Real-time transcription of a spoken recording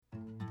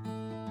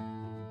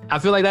I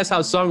feel like that's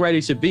how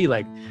songwriting should be.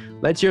 Like,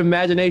 let your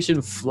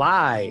imagination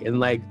fly. And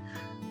like,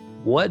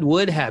 what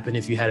would happen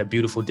if you had a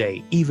beautiful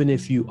day, even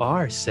if you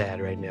are sad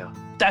right now?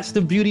 That's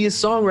the beauty of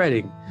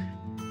songwriting.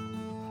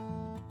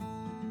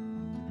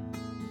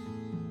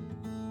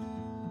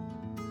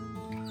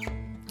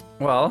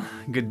 Well,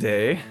 good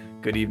day,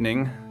 good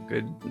evening,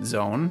 good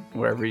zone,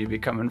 wherever you be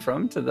coming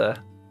from, to the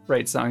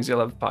Write Songs You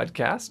Love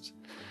podcast.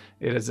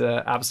 It is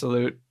an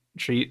absolute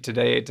treat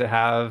today to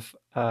have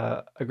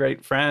a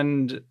great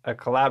friend, a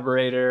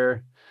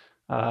collaborator,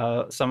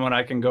 someone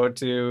I can go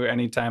to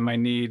anytime I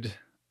need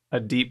a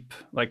deep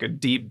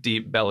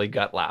belly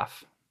gut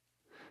laugh.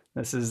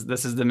 This is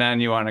the man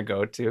you want to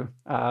go to.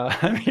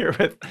 I'm here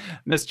with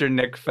Mr.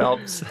 Nick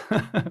Phelps.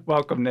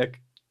 Welcome,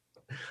 Nick.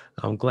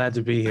 I'm glad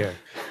to be here.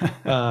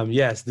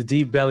 Yes, the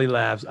deep belly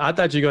laughs. I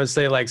thought you were going to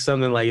say like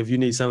something like if you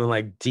need something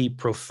like deep,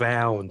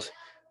 profound,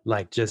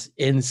 like just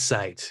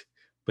insight.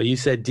 But you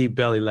said deep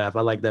belly laugh.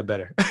 I like that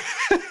better.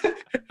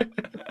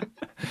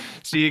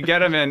 So you get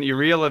them in, you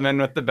reel them in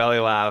with the belly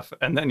laugh,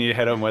 and then you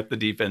hit them with the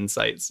deep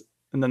insights.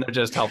 And then they're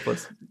just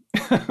helpless.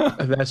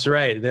 That's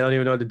right. They don't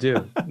even know what to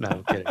do. No,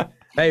 I'm kidding.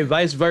 Hey,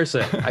 vice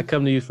versa. I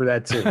come to you for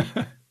that too.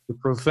 The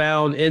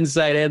profound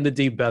insight and the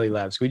deep belly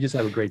laughs. We just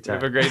have a great time.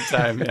 We have a great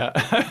time,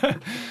 yeah.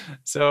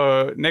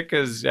 So Nick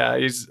is,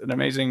 he's an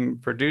amazing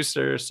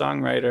producer,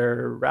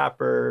 songwriter,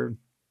 rapper,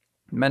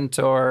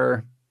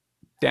 mentor,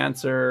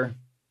 dancer,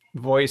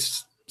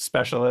 voice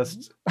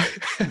specialist.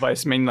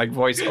 Voice, I mean like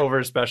voice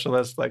over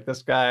specialist, like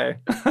this guy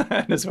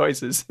and his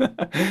voices.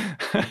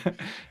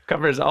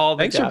 Covers all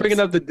the Thanks gaps. for bringing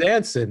up the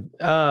dancing.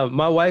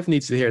 My wife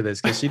needs to hear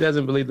this because she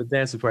doesn't believe the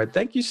dancing part.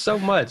 Thank you so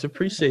much.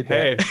 Appreciate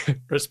that. Hey,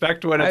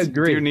 respect when it's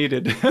due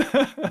needed.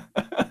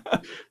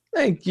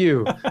 Thank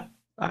you.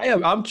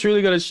 I'm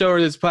truly going to show her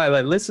this pilot.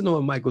 Like, listen to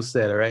what Michael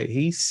said, all right?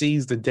 He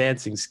sees the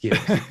dancing skills.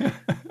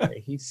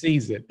 Right? He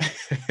sees it.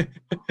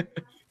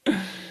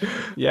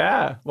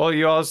 Yeah. Well,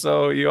 you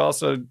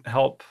also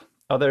help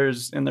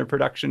others in their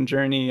production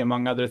journey,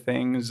 among other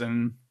things.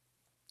 And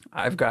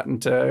I've gotten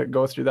to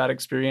go through that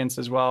experience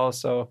as well.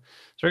 So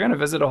we're going to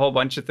visit a whole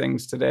bunch of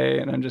things today.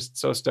 And I'm just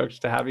so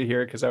stoked to have you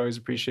here because I always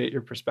appreciate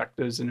your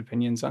perspectives and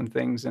opinions on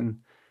things. And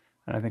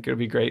I think it'll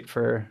be great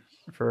for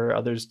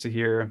others to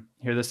hear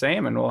the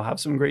same. And we'll have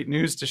some great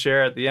news to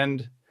share at the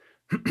end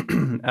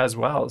as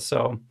well.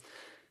 So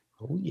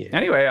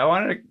anyway, I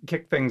wanted to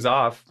kick things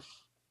off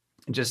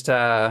just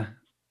to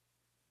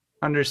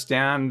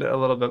understand a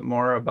little bit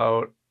more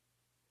about,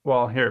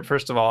 well, here,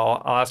 first of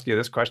all, I'll ask you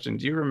this question.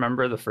 Do you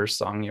remember the first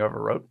song you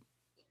ever wrote?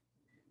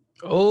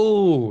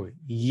 Oh,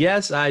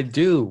 yes, I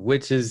do,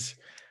 which is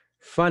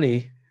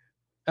funny.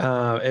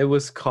 It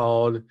was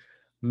called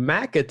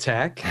Mac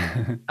Attack.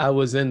 I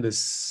was in the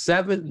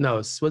seventh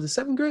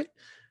grade?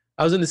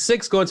 I was in the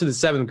sixth going to the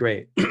seventh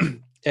grade.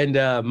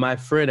 And my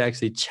friend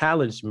actually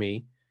challenged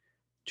me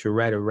to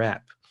write a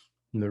rap.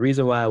 And the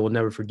reason why I will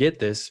never forget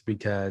this,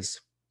 because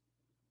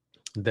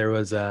there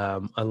was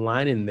a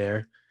line in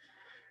there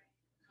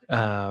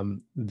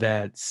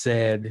that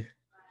said,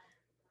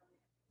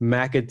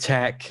 Mac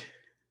Attack,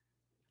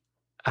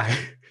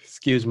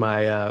 excuse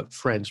my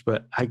French,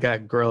 but I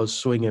got girls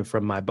swinging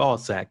from my ball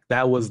sack.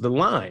 That was the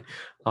line.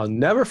 I'll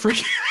never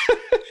forget.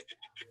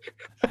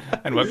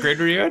 And what grade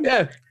were you in?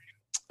 Yeah,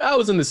 I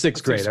was in the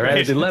sixth grade. All right, I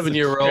was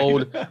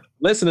 11-year-old,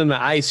 listening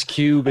to Ice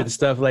Cube and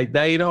stuff like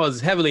that. You know, I was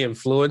heavily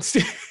influenced.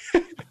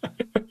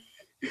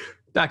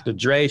 Dr.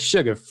 Dre,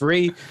 Sugar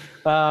Free.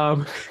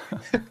 Yeah,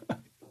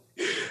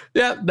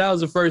 that was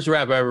the first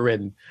rap I ever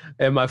written.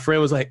 And my friend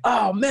was like,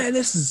 oh man,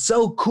 this is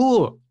so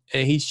cool.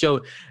 And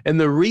and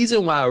the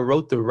reason why I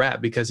wrote the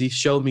rap, because he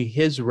showed me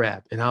his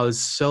rap and I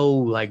was so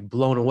like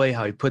blown away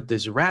how he put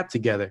this rap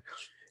together.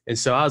 And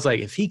so I was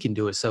like, if he can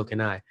do it, so can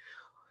I.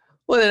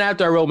 Well, then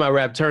after I wrote my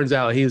rap, turns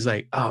out he was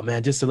like, oh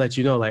man, just to let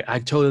you know, like I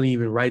totally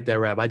didn't even write that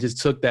rap. I just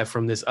took that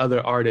from this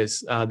other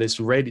artist,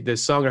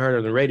 this song I heard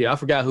on the radio. I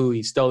forgot who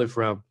he stole it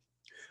from.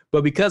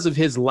 But because of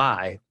his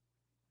lie,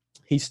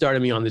 he started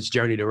me on this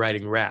journey to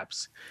writing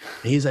raps.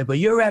 And he's like, but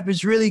your rap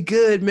is really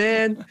good,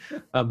 man.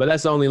 But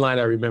that's the only line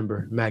I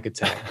remember, Mac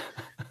Attack.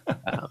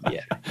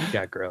 Yeah,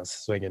 got girls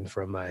swinging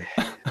from my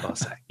ball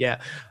sack.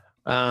 Yeah,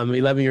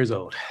 11 years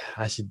old.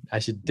 I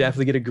should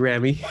definitely get a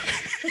Grammy.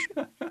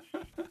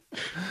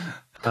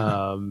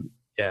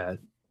 Yeah,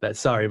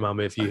 sorry,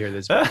 Mama, if you hear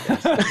this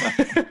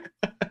podcast.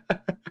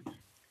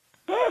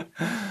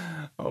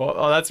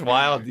 Well, that's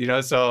wild, you know,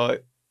 so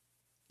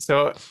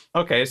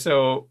okay,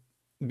 so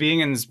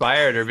being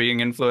inspired or being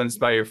influenced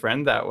by your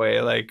friend that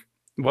way, like,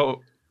 what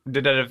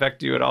did it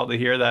affect you at all to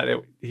hear that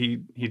he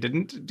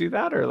didn't do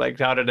that, or like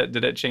how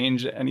did it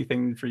change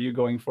anything for you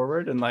going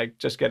forward and like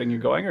just getting you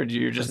going, or do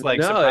you just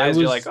like surprised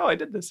you're like, oh, I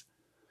did this?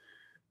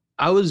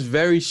 I was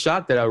very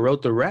shocked that I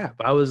wrote the rap.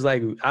 I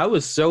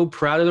was so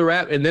proud of the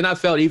rap, and then I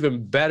felt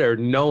even better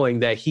knowing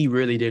that he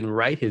really didn't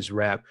write his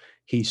rap,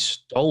 he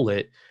stole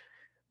it.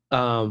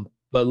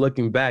 But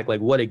looking back,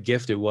 like what a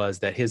gift it was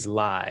that his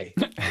lie,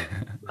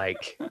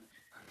 like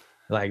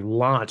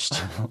launched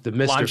the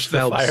Mr.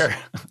 Phelps,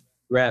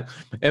 rap.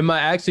 And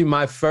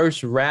my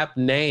first rap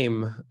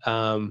name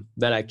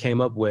that I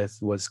came up with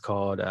was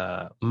called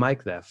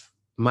Mike Theft.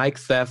 Mike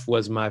Theft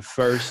was my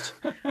first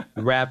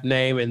rap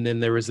name, and then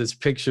there was this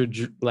picture of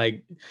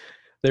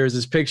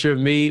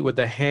me with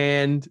a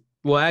hand.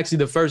 Well, actually,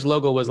 the first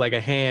logo was like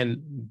a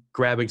hand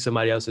grabbing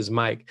somebody else's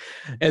mic.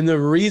 And the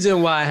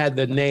reason why I had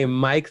the name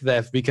Mike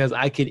Theft, because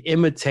I could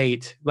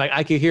imitate, like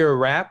I could hear a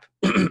rap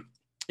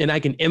and I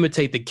can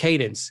imitate the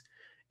cadence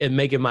and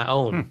make it my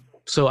own.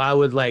 So I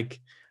would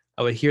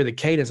hear the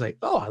cadence like,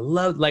 oh,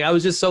 I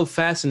was just so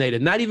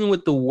fascinated, not even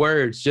with the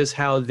words, just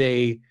how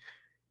they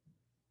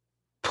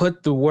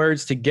put the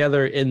words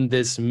together in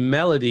this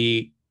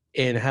melody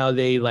and how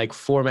they like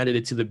formatted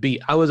it to the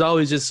beat. I was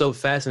always just so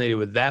fascinated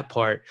with that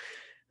part.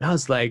 And I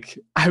was like,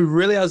 I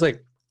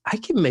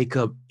can make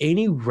up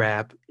any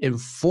rap and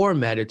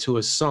format it to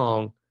a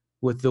song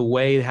with the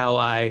way how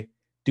I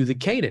do the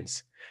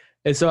cadence.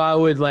 And so I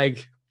would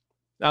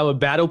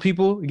battle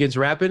people against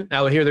rapping.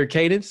 I would hear their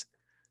cadence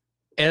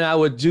and I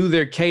would do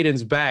their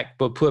cadence back,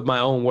 but put my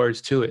own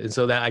words to it. And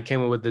so that I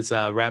came up with this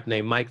rap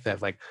name, Mike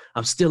Theft. Like,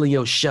 I'm stealing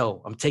your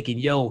show. I'm taking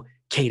your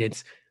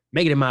cadence,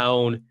 making it my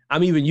own.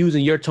 I'm even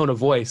using your tone of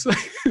voice.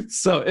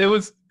 So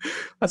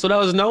that's what I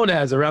was known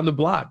as around the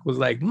block, was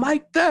like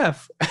Mike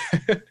Theft.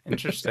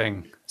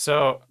 Interesting.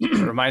 So it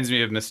reminds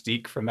me of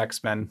Mystique from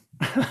X-Men.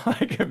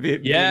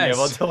 Being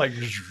able to like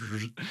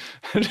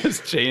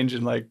just change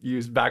and like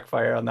use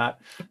backfire on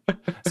that.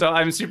 So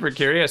I'm super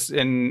curious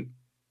in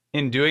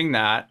doing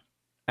that.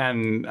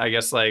 And I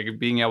guess like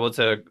being able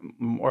to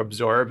more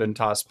absorb and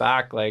toss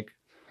back, like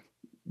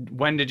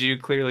when did you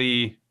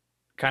clearly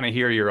kind of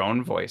hear your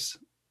own voice?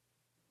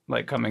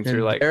 Like coming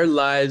through, like there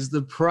lies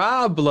the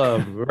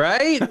problem,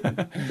 right?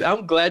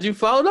 I'm glad you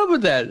followed up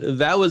with that.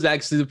 That was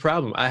actually the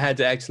problem. I had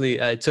to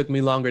it took me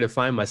longer to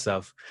find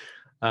myself.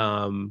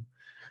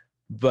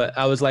 But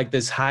I was like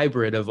this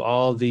hybrid of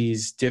all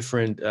these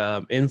different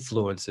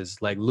influences.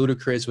 Like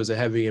Ludacris was a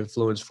heavy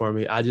influence for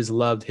me. I just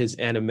loved his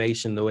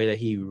animation, the way that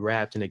he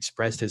rapped and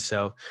expressed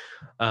himself.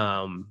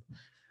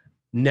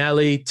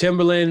 Nelly,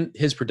 Timberland,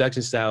 his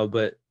production style,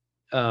 but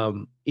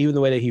even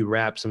the way that he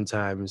rapped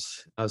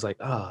sometimes, I was like,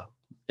 oh.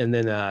 And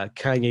then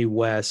Kanye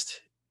West,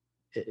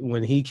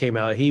 when he came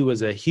out, he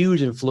was a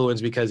huge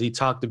influence because he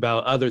talked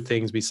about other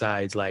things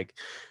besides like,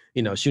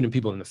 shooting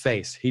people in the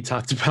face. He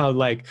talked about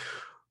like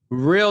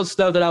real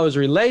stuff that I was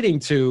relating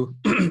to.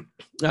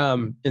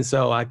 And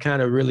so I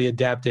kind of really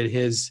adapted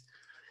his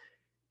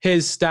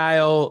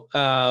style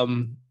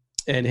and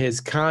his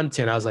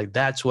content. I was like,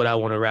 that's what I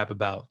want to rap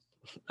about.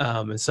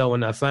 And so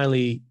when I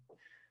finally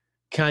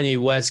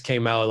Kanye West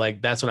came out,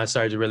 like that's when I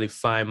started to really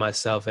find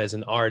myself as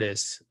an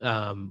artist.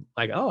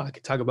 Like, oh, I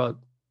could talk about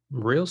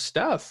real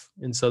stuff.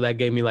 And so that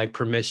gave me like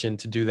permission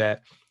to do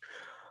that.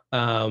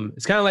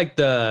 It's kind of like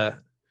the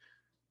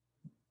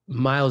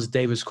Miles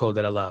Davis quote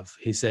that I love.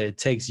 He said, it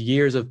takes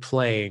years of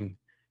playing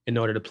in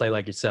order to play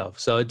like yourself.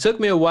 So it took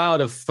me a while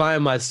to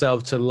find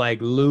myself, to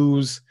like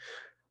lose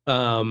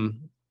all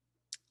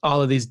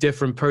of these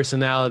different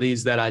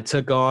personalities that I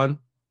took on,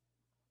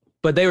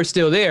 but they were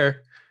still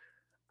there.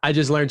 I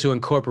just learned to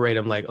incorporate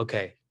them. Like,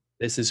 okay,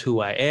 this is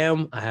who I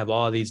am. I have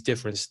all these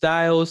different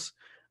styles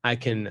I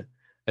can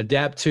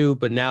adapt to,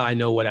 but now I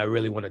know what I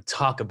really want to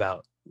talk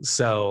about.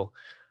 So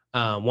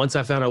once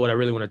I found out what I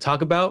really want to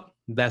talk about,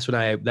 that's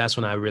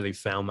when I really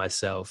found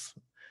myself.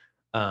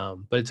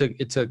 But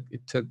it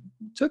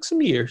took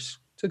some years.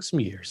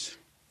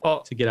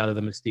 Well, to get out of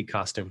the Mystique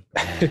costume.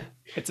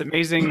 It's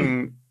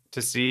amazing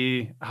to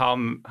see how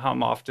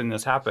often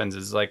this happens.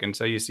 Is like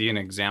until you see an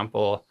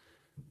example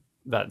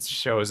that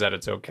shows that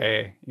it's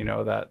okay,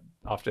 that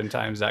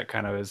oftentimes that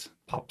kind of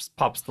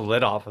pops the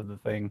lid off of the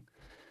thing.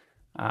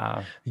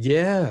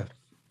 Yeah.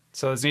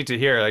 So it's neat to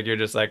hear, like, you're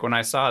just like, when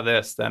I saw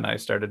this, then I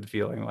started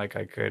feeling like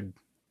I could,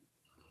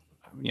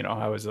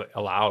 I was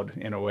allowed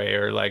in a way,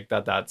 or like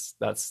that's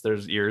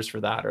there's ears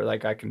for that, or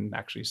like I can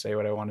actually say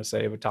what I want to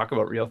say, but talk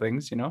about real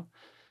things,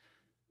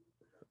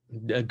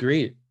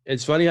 Agreed.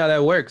 It's funny how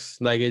that works.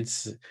 Like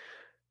it's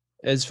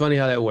funny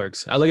how that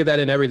works. I look at that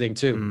in everything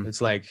too. It's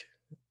like,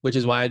 which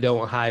is why I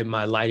don't hide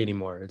my light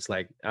anymore. It's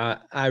like,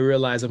 I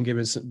realize I'm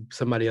giving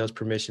somebody else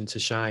permission to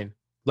shine.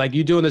 Like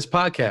you doing this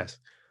podcast,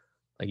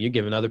 like you're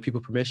giving other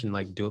people permission,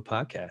 like do a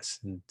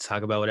podcast and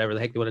talk about whatever the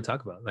heck they want to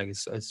talk about. Like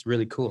it's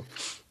really cool.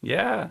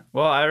 Yeah.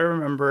 Well, I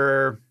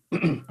remember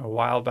a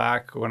while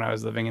back when I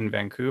was living in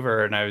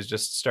Vancouver, and I was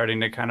just starting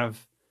to kind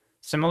of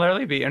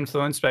similarly be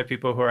influenced by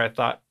people who I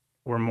thought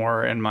were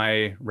more in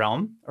my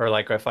realm, or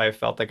like if I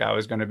felt like I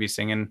was going to be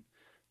singing,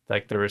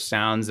 like there were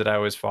sounds that I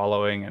was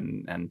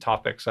following and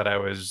topics that I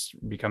was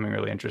becoming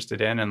really interested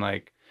in. And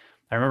like,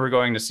 I remember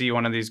going to see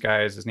one of these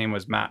guys, his name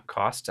was Matt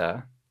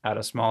Costa, at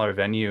a smaller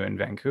venue in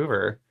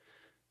Vancouver.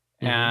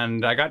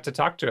 And I got to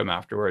talk to him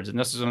afterwards. And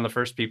this was one of the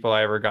first people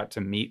I ever got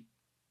to meet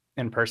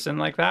in person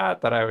like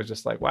that I was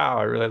just like, wow,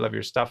 I really love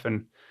your stuff.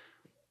 And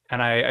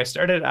I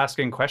started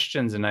asking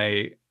questions, and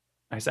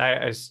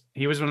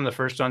he was one of the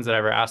first ones that I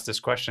ever asked this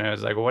question. I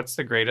was like, well, what's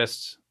the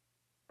greatest,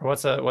 or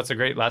what's a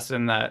great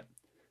lesson that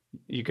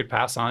you could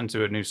pass on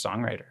to a new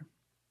songwriter?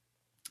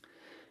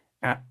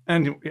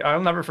 And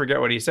I'll never forget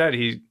what he said.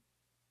 He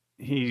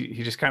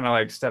just kind of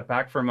like stepped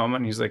back for a moment.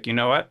 And he's like, you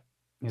know what?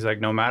 He's like,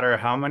 no matter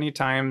how many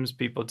times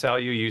people tell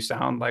you you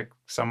sound like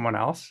someone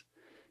else,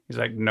 he's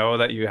like, know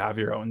that you have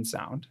your own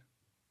sound.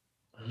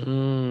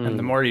 And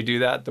the more you do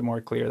that, the more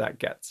clear that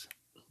gets.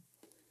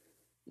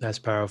 That's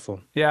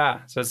powerful. Yeah.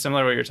 So it's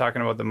similar to what you're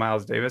talking about, the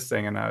Miles Davis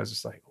thing. And I was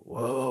just like,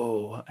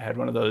 whoa. I had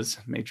one of those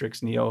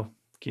Matrix Neo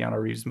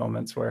Keanu Reeves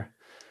moments where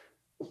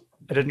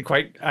I didn't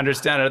quite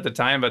understand it at the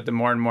time, but the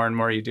more and more and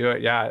more you do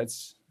it, yeah,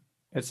 it's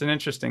an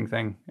interesting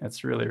thing.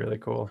 It's really, really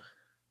cool.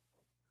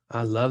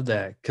 I love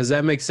that, because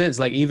that makes sense.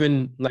 Like,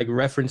 even like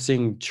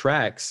referencing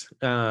tracks,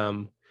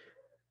 when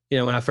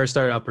I first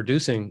started out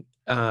producing,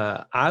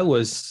 I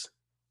was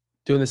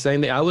doing the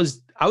same thing. I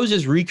was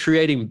just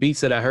recreating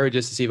beats that I heard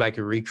just to see if I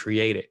could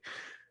recreate it.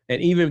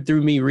 And even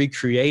through me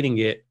recreating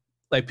it,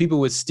 like, people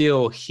would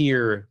still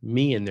hear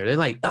me in there. They're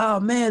like, oh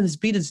man, this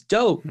beat is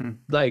dope.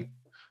 Like,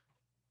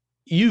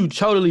 you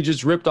totally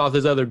just ripped off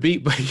this other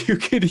beat, but you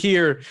could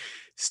hear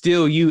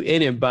still you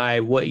in it by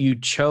what you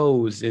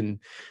chose. And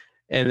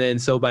then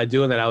so by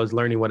doing that, I was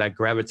learning what I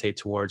gravitate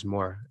towards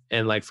more.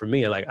 And like, for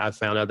me, like, I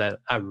found out that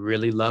I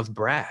really love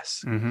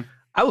brass.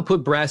 I would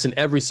put brass in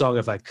every song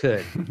if I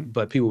could,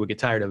 but people would get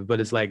tired of it. But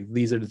it's like,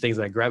 these are the things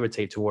that I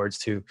gravitate towards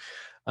too.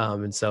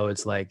 And so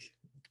it's like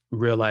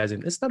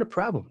realizing it's not a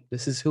problem.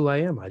 This is who I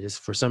am. I just,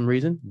 for some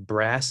reason,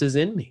 brass is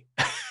in me.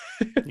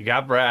 You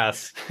got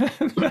brass.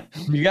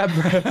 You got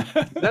brass.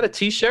 Is that a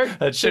t-shirt?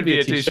 That should be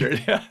a t-shirt.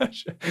 Yeah.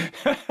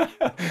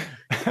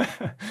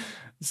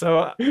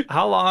 So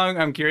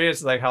I'm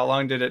curious, like, how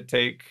long did it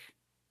take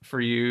for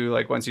you,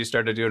 like, once you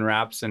started doing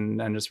raps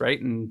and just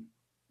writing,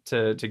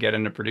 to get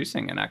into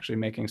producing and actually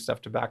making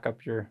stuff to back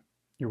up your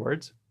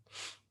words?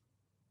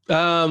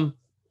 Well,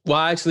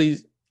 actually,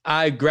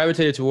 I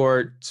gravitated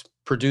towards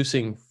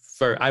producing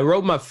first. I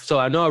wrote my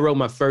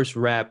first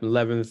rap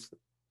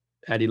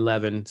at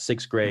 11,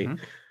 sixth grade.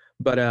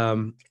 But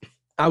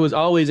I was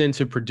always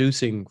into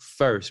producing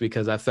first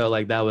because I felt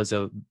like that was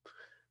a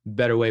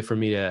better way for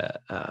me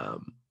to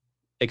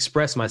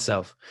express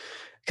myself.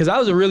 Because I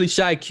was a really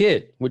shy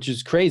kid, which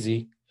is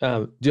crazy.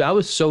 Dude, I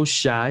was so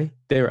shy.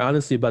 They were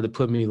honestly about to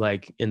put me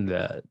like in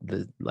the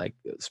like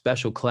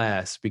special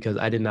class because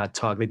I did not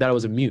talk. They thought I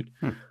was a mute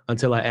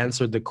until I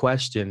answered the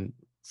question.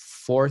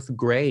 4th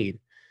grade,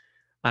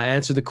 I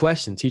answered the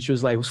question. Teacher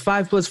was like, "What's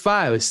 5 +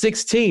 5?" It's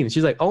 16.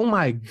 She's like, "Oh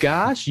my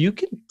gosh, you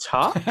can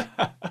talk?"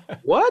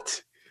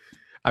 What?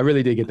 I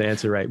really did get the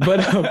answer right, but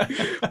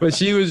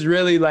she was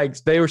really like,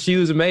 she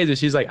was amazing.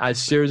 She's like, "I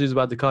seriously was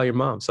about to call your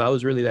mom." So I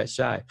was really that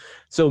shy.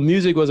 So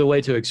music was a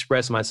way to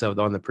express myself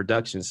on the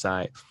production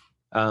side.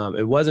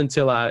 It wasn't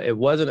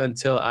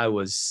until I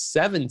was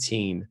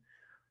 17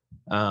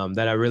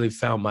 that I really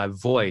found my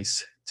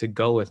voice to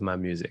go with my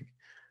music.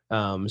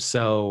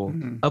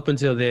 Up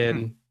until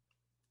then,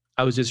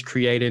 I was just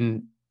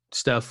creating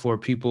stuff for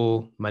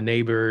people, my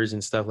neighbors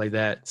and stuff like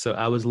that. So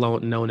I was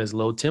known as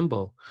Low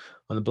Timbo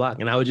on the block.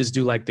 And I would just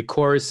do like the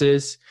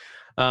choruses,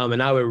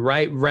 and I would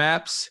write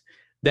raps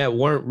that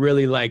weren't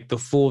really like the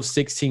full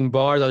 16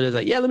 bars. I was just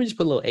like, yeah, let me just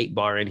put a little 8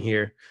 bar in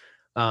here.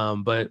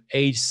 But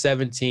age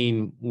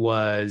 17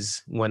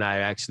 was when I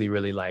actually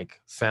really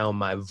like found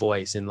my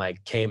voice and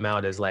like came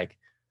out as like,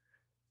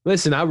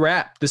 listen, I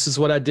rap. This is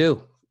what I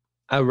do.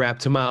 I rap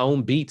to my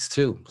own beats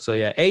too. So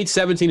yeah, age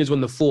 17 is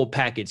when the full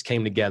package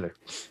came together.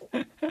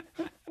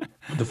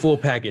 The full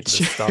package.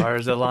 The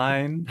stars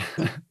align.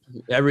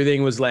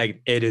 Everything was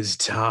like, it is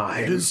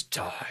time. It is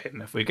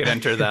time. If we could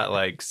enter that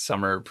like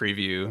summer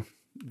preview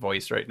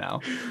voice right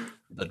now.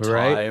 The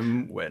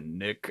time when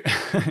Nick.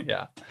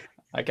 Yeah.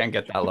 I can't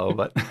get that low,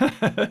 but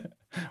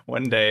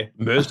one day.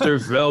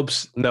 Mr.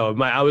 Phelps. No,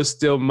 I was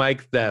still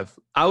Mike Theft.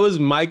 I was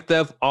Mike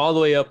Theft all the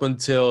way up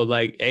until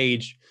like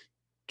age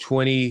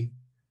 24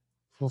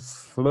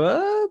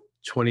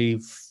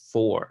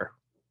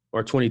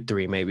 or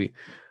 23 maybe.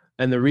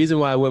 And the reason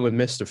why I went with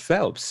Mr.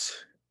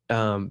 Phelps,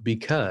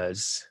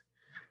 because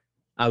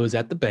I was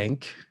at the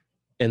bank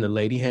and the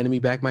lady handed me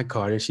back my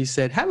card and she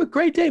said, "Have a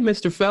great day,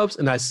 Mr. Phelps."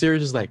 And I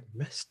seriously was like,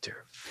 Mr.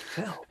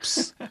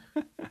 Phelps?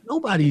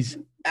 Nobody's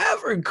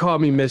ever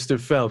called me Mr.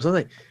 Phelps. I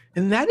was like,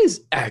 and that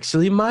is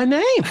actually my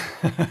name.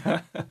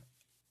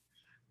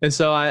 And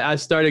so I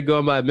started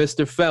going by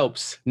Mr.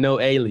 Phelps, no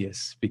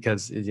alias,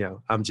 because,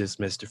 I'm just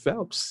Mr.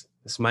 Phelps.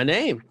 It's my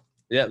name.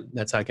 Yeah,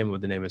 that's how I came up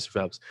with the name Mr.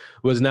 Phelps.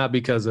 It was not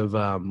because of,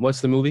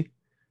 what's the movie?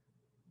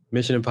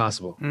 Mission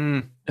Impossible.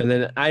 And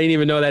then I didn't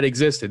even know that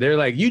existed. They're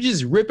like, you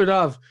just rip it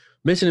off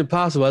Mission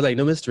Impossible. I was like,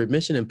 no, Mr.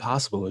 Mission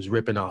Impossible was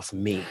ripping off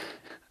me.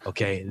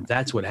 Okay,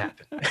 that's what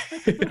happened.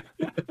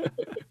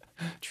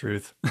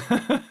 Truth.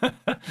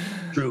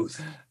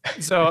 Truth.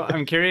 So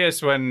I'm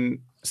curious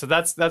so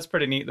that's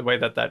pretty neat the way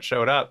that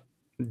showed up.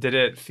 Did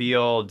it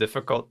feel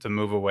difficult to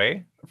move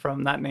away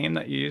from that name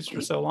that you used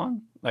for so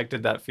long? Like,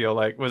 did that feel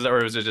like, was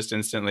it just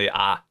instantly,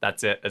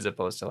 that's it, as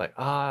opposed to like,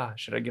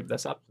 should I give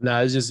this up? No,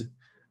 it was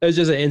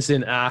just an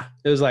instant,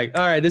 It was like,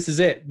 all right, this is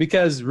it.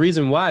 Because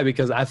reason why,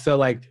 because I felt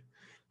like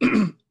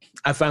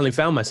I finally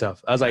found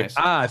myself. I was like, Nice.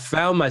 I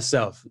found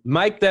myself.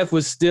 Mike Theft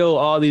was still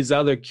all these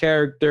other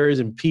characters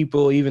and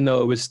people, even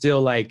though it was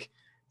still like,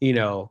 you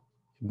know,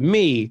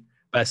 me,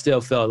 but I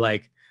still felt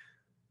like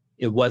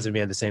it wasn't me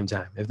at the same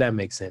time, if that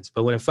makes sense.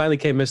 But when it finally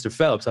came Mr.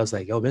 Phelps, I was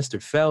like, yo,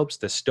 Mr. Phelps,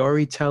 the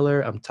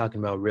storyteller, I'm talking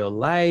about real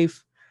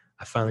life.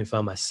 I finally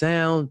found my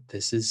sound.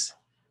 This is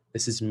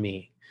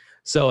me.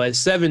 So at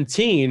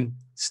 17,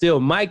 still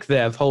Mike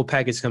Theft, whole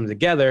package comes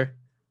together.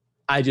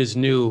 I just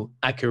knew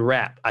I could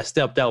rap. I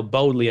stepped out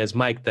boldly as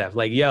Mike Theft.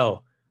 Like,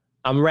 yo,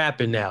 I'm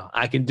rapping now.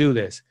 I can do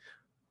this.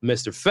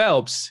 Mr.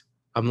 Phelps,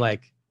 I'm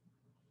like,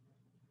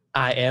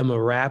 I am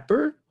a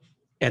rapper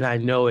and I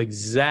know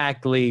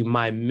exactly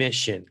my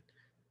mission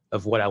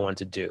of what I want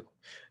to do.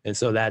 And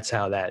so that's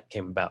how that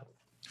came about.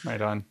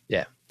 Right on.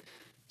 Yeah.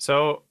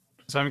 So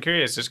I'm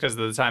curious, just because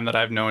of the time that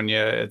I've known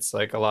you, it's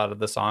like a lot of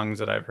the songs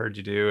that I've heard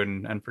you do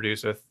and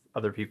produce with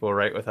other people,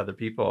 write with other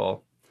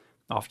people,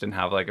 often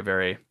have like a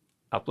very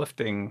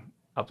uplifting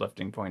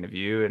point of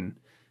view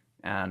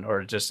and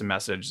or just a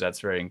message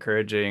that's very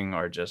encouraging,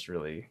 or just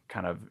really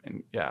kind of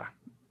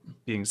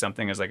being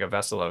something as like a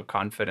vessel of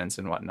confidence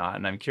and whatnot.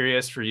 And I'm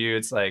curious for you,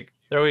 it's like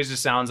there always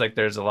just sounds like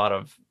there's a lot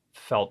of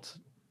felt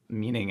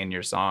meaning in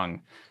your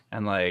song.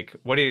 And like,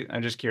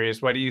 I'm just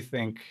curious, what do you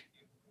think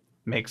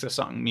makes a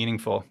song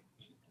meaningful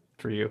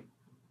for you?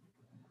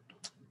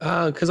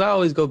 Because I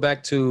always go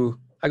back to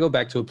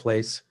a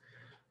place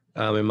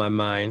in my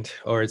mind,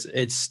 or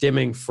it's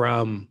stemming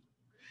from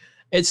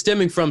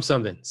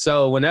something.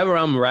 So whenever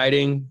I'm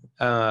writing,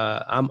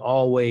 I'm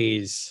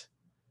always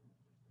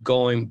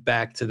going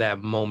back to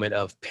that moment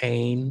of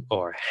pain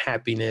or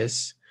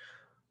happiness,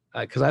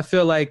 because I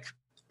feel like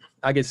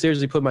I can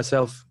seriously put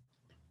myself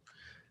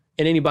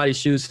in anybody's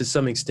shoes to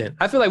some extent.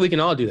 I feel like we can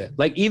all do that.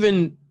 Like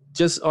even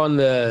just on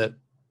the,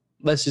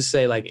 let's just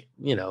say like,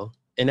 you know,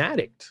 an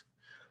addict.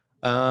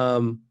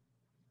 I'm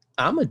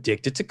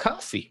addicted to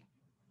coffee.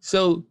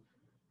 So,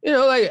 you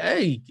know, like,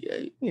 hey,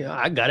 you know,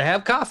 I gotta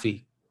have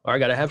coffee or I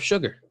gotta have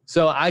sugar.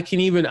 So I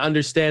can even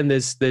understand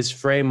this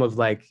frame of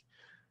like,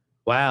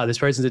 wow, this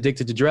person's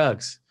addicted to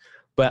drugs,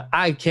 but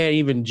I can't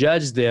even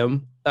judge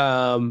them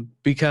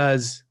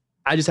because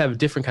I just have a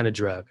different kind of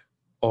drug.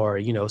 Or,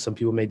 you know, some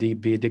people may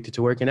be addicted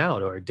to working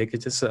out or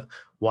addicted to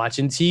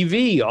watching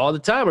TV all the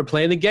time or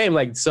playing the game.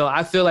 Like, so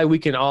I feel like we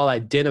can all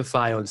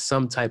identify on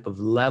some type of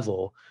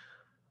level.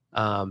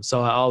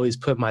 So I always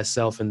put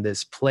myself in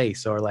this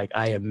place, or like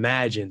I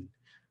imagine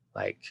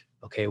like,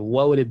 okay,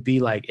 what would it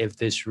be like if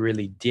this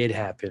really did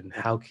happen?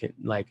 How can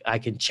like I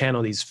can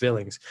channel these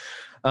feelings?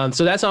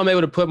 So that's how I'm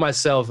able to put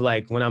myself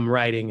like when I'm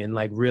writing and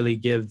like really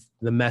give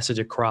the message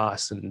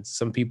across. And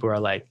some people are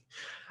like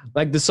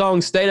the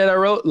song Stay that I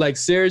wrote, like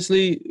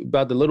seriously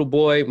about the little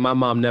boy, my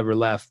mom never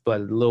left, but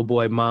the little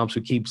boy moms who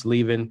keeps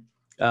leaving.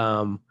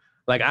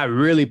 Like I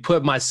really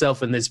put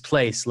myself in this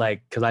place,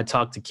 like, cause I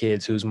talked to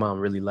kids whose mom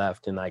really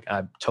left and like,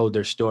 I told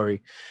their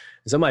story.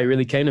 And somebody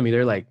really came to me.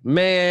 They're like,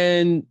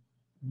 man,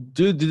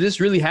 dude, did this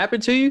really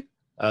happen to you?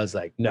 I was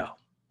like, no.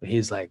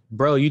 He's like,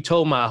 bro, you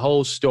told my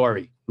whole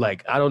story.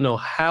 Like, I don't know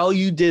how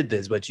you did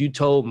this, but you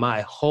told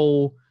my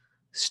whole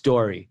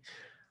story.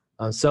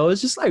 So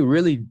it's just like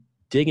really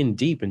digging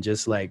deep and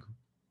just like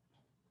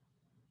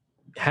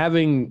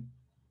having,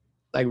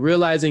 like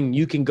realizing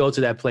you can go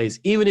to that place,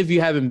 even if you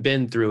haven't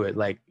been through it,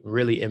 like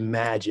really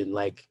imagine,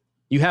 like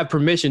you have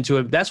permission to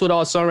it. That's what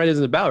all songwriting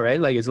is about,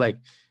 right? Like, it's like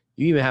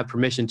you even have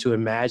permission to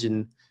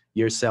imagine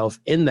yourself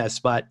in that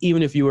spot,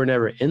 even if you were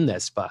never in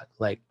that spot.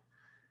 Like,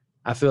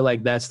 I feel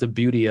like that's the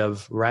beauty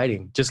of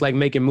writing, just like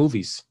making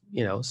movies.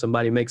 You know,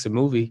 somebody makes a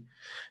movie.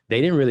 They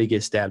didn't really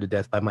get stabbed to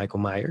death by Michael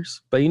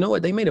Myers, but you know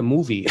what? They made a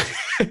movie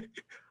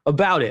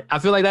about it. I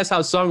feel like that's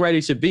how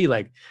songwriting should be.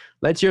 Like,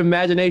 let your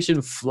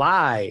imagination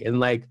fly.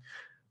 And like,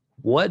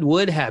 what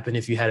would happen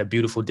if you had a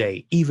beautiful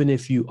day, even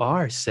if you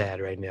are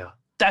sad right now?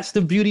 That's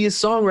the beauty of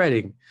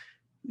songwriting.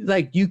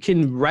 Like, you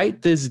can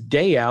write this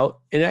day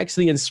out and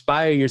actually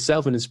inspire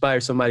yourself and inspire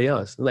somebody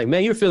else. Like,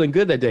 man, you're feeling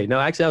good that day. No,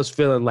 actually, I was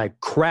feeling like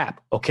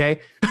crap, okay?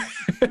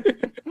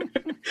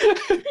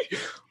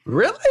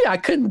 Really? I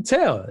couldn't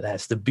tell.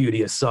 That's the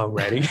beauty of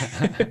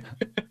songwriting.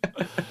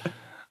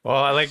 Well,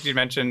 I like you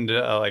mentioned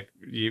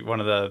one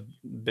of the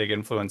big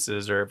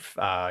influences or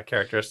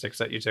characteristics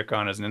that you took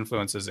on as an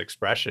influence is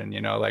expression, you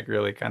know, like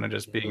really kind of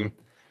just being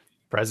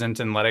present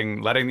and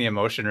letting the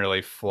emotion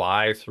really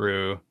fly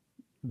through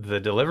the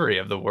delivery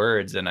of the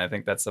words. And I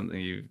think that's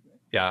something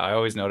I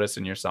always notice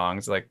in your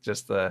songs, like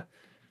just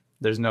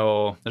there's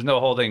no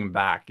holding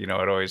back, you know,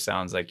 it always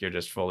sounds like you're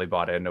just fully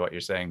bought into what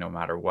you're saying no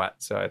matter what.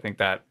 So I think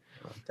that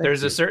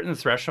there's a certain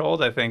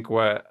threshold, I think,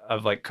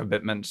 of like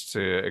commitment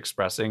to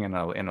expressing in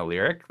a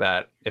lyric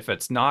that if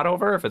it's not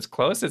over, if it's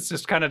close, it's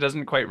just kind of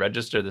doesn't quite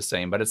register the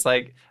same. But it's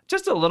like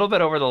just a little bit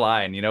over the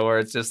line, you know, where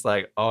it's just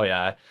like, oh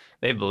yeah,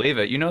 they believe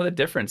it. You know the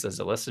difference as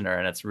a listener,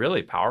 and it's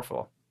really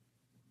powerful.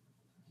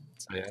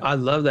 So, yeah. I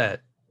love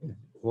that.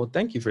 Well,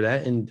 thank you for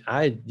that. And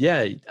I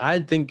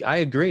think I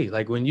agree.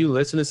 Like when you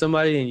listen to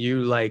somebody and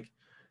you like,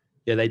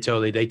 yeah, they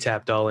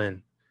tapped all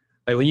in.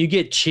 Like when you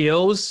get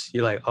chills,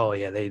 you're like, oh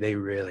yeah, they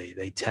really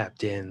they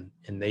tapped in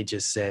and they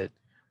just said,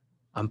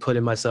 I'm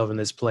putting myself in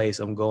this place,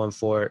 I'm going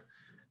for it.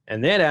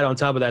 And then add on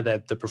top of that,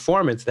 that the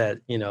performance that,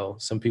 you know,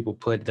 some people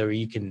put there,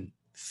 you can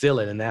feel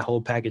it and that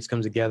whole package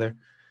comes together.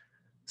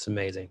 It's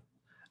amazing.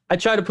 I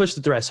try to push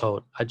the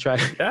threshold. I try,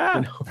 Yeah.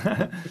 you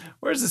know,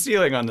 Where's the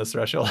ceiling on this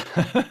threshold?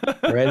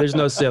 right? There's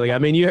no ceiling. I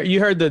mean, you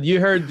heard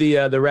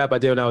the rap I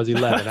did when I was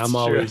 11. That's I'm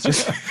always true.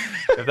 just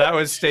If that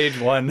was stage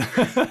one.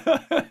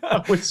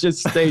 I was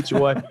just stage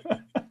one.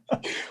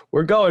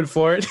 We're going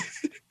for it.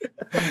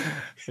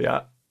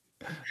 Yeah.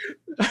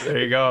 There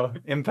you go.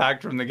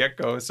 Impact from the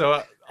get-go.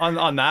 So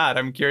on that,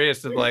 I'm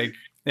curious of like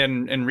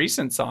in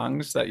recent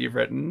songs that you've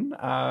written,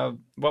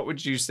 what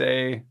would you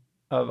say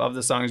of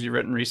the songs you've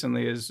written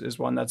recently is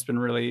one that's been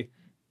really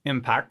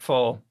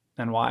impactful,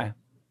 and why?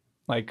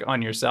 Like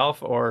on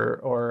yourself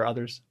or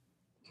others?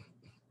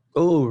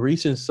 Oh,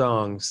 recent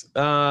songs.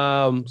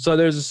 So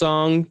there's a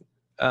song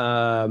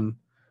that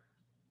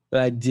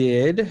I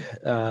did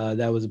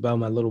that was about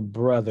my little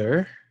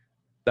brother.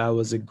 That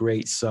was a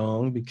great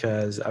song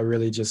because I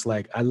really just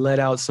like I let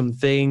out some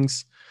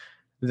things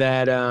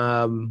that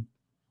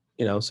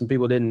you know, some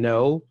people didn't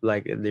know.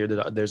 Like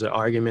there's an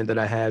argument that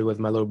I had with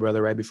my little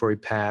brother right before he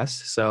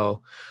passed.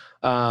 So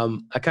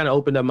I kind of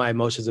opened up my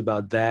emotions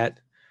about that.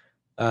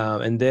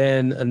 And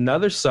then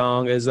another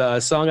song is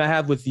a song I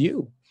have with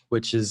you,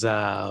 which is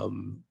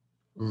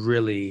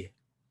really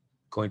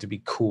going to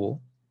be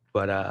cool.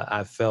 But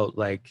I felt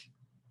like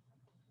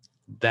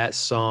that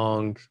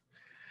song,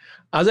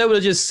 I was able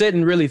to just sit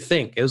and really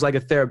think. It was like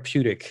a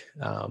therapeutic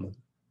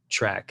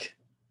track.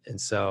 And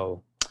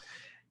so,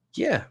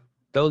 yeah,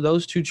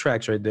 those two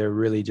tracks right there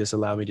really just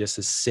allow me just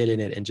to sit in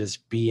it and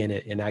just be in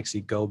it and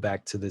actually go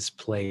back to this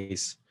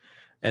place.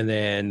 And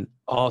then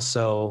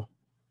also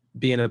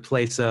be in a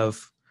place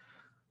of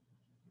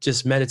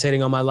just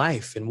meditating on my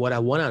life and what I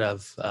want out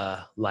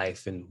of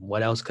life and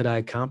what else could I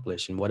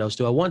accomplish and what else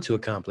do I want to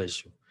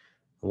accomplish?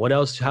 What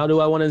else, how do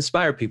I want to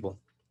inspire people?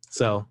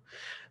 So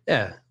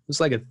yeah, it's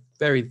like a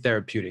very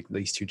therapeutic,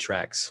 these two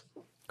tracks.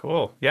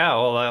 Cool. Yeah.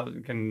 Well, I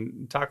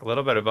can talk a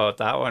little bit about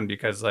that one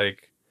because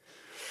like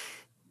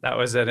that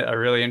was a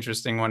really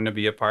interesting one to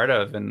be a part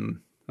of. And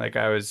like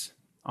I was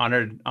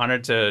honored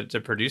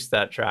to produce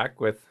that track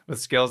with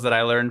skills that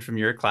I learned from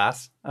your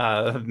class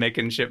of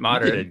making shit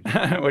modern,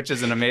 which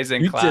is an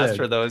amazing class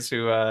for those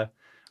who are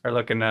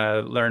looking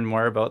to learn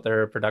more about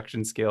their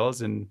production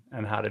skills and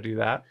how to do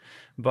that.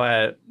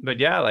 But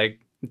yeah, like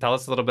tell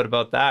us a little bit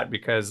about that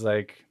because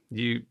like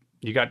you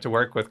got to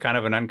work with kind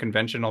of an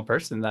unconventional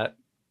person that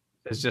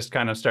is just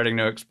kind of starting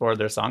to explore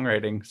their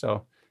songwriting.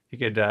 So you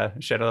could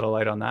shed a little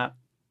light on that.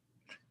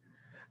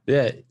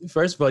 Yeah,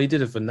 first of all, you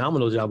did a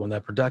phenomenal job on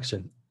that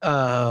production.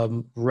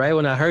 Right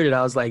when I heard it,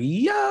 I was like,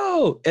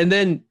 yo! And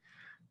then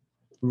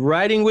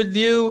writing with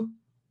you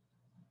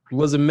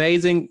was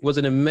amazing, was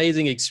an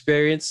amazing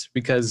experience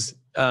because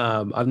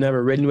I've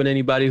never written with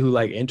anybody who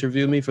like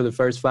interviewed me for the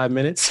first 5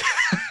 minutes.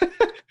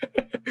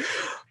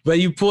 But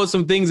you pulled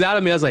some things out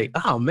of me. I was like,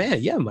 oh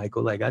man, yeah,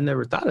 Michael, like I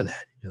never thought of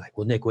that. You're like,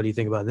 well, Nick, what do you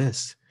think about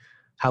this?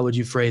 How would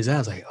you phrase that? I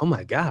was like, oh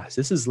my gosh,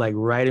 this is like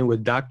writing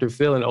with Dr.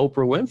 Phil and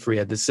Oprah Winfrey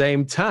at the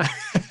same time.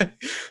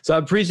 So I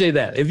appreciate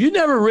that. If you've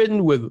never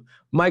written with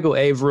Michael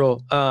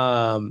Averill,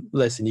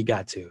 listen, you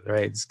got to,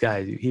 right? This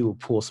guy, he will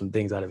pull some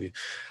things out of you.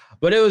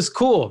 But it was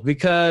cool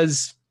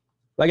because,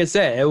 like I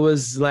said, it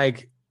was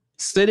like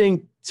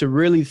sitting to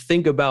really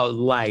think about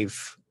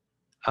life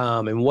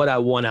and what I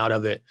want out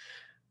of it.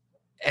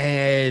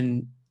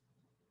 And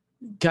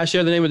can I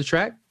share the name of the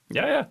track?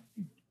 Yeah.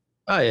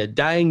 Oh yeah,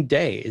 Dying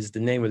Day is the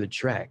name of the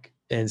track.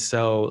 And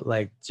so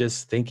like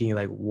just thinking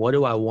like, what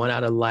do I want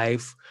out of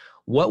life?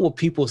 What will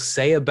people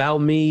say about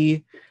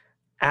me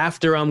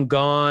after I'm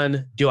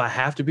gone? Do I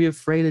have to be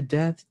afraid of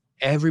death?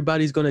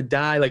 Everybody's going to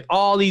die. Like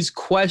all these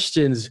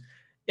questions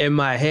in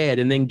my head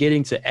and then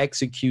getting to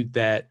execute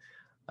that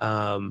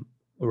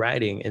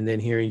writing and then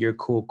hearing your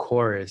cool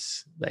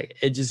chorus. Like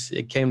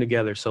it came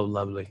together so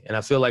lovely. And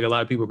I feel like a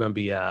lot of people are going to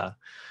be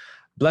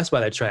blessed by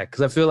that track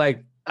because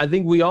I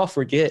think we all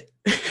forget,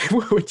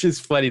 which is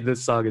funny.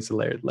 This song is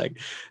hilarious. Like,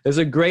 it's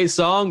a great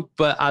song,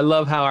 but I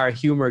love how our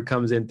humor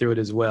comes in through it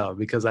as well,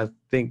 because I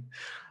think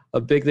a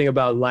big thing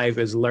about life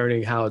is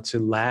learning how to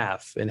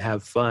laugh and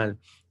have fun.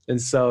 And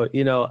so,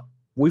 you know,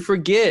 we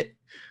forget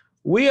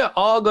we are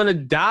all going to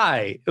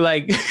die.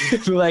 Like,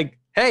 like,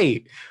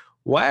 hey,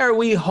 why are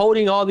we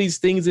holding all these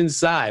things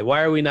inside?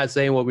 Why are we not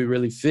saying what we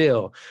really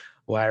feel?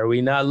 Why are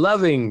we not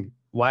loving?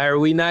 Why are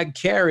we not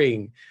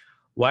caring?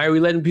 Why are we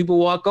letting people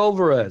walk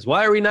over us?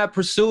 Why are we not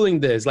pursuing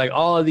this? Like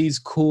all of these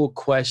cool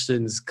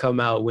questions come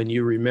out when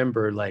you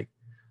remember like,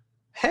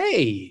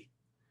 hey,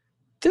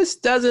 this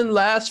doesn't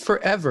last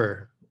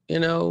forever, you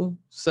know?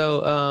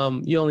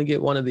 So you only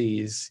get one of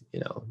these, you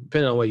know,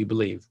 depending on what you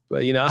believe.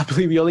 But, you know, I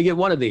believe you only get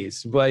one of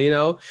these, but, you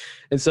know,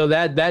 and so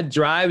that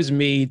drives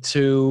me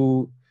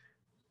to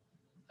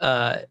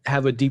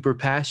have a deeper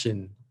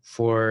passion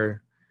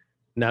for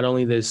not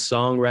only this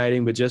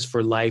songwriting, but just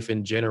for life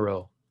in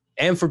general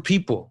and for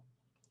people.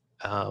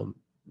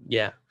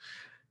 Yeah.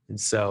 And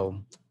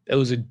so it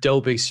was a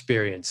dope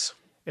experience.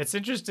 It's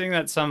interesting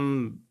that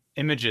some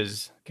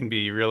images can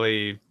be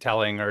really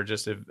telling or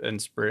just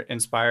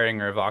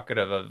inspiring or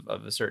evocative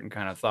of a certain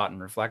kind of thought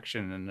and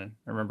reflection. And I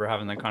remember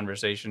having the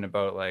conversation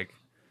about like,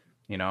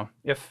 you know,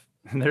 if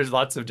there's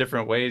lots of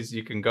different ways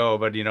you can go,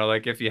 but you know,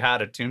 like if you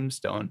had a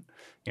tombstone,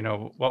 you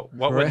know, what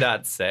would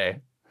that say?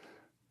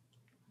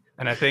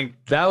 And I think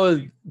that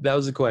was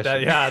the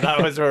question.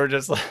 That was where we're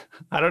just like,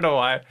 I don't know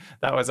why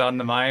that was on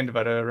the mind,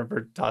 but I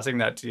remember tossing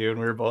that to you and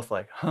we were both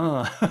like,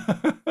 huh,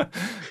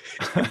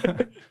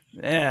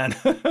 man.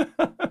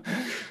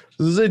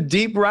 This was a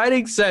deep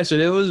writing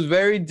session. It was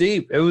very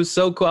deep. It was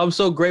so cool. I'm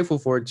so grateful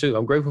for it too.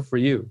 I'm grateful for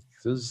you.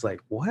 It was like,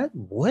 what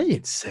would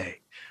it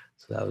say?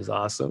 So that was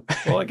awesome.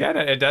 Well, again,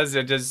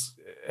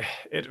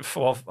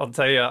 well, I'll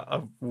tell you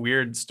a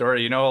weird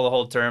story. You know, the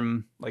whole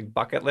term like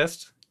bucket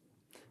list,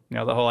 you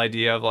know, the whole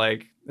idea of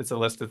like, it's a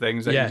list of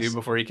things that you do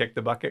before you kick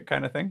the bucket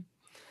kind of thing.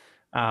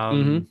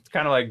 It's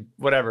kind of like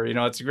whatever, you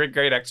know, it's a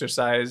great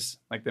exercise.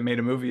 Like they made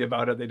a movie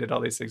about it. They did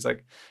all these things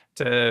like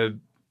to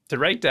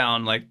write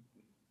down like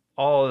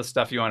all the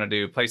stuff you want to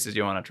do, places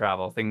you want to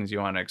travel, things you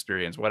want to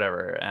experience,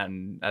 whatever.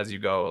 And as you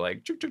go,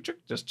 like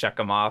just check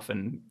them off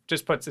and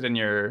just puts it in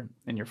your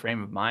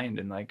frame of mind.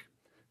 And like,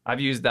 I've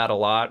used that a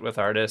lot with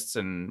artists.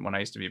 And when I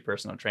used to be a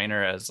personal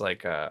trainer as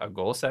like a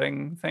goal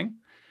setting thing.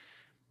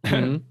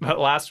 But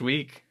last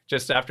week,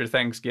 just after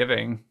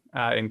Thanksgiving,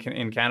 in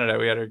Canada,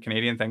 we had our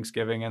Canadian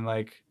Thanksgiving, and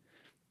like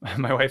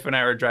my wife and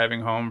I were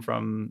driving home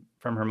from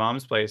her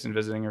mom's place and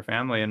visiting her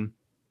family, and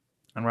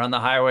we're on the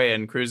highway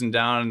and cruising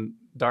down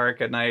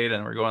dark at night,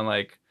 and we're going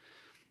like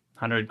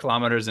 100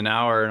 kilometers an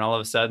hour, and all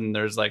of a sudden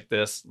there's like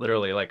this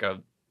literally like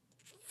a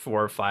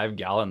 4 or 5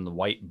 gallon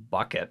white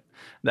bucket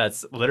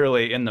that's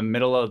literally in the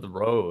middle of the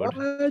road.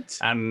 What?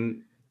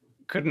 And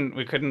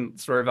we couldn't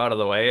swerve out of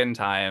the way in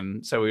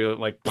time, so we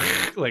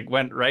like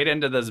went right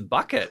into this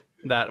bucket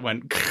that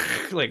went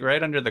like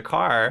right under the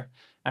car.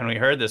 And we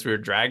heard this, we were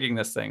dragging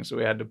this thing, so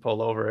we had to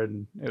pull over,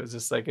 and it was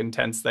just like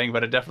intense thing.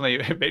 But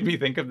it made me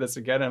think of this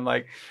again. I'm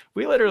like,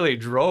 we literally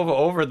drove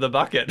over the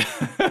bucket.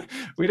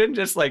 We didn't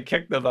just like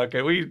kick the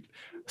bucket, we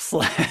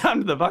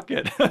slammed the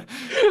bucket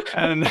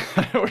and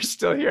we're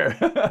still here.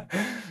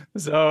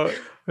 So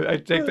I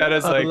take that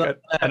as like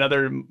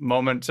another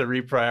moment to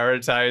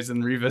reprioritize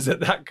and revisit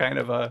that kind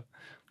of a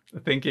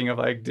thinking of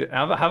like,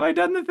 have I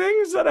done the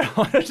things that I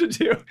wanted to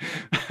do?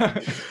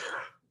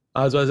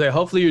 I was about to say,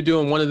 hopefully you're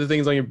doing one of the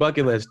things on your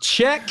bucket list.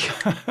 Check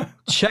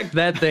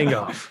that thing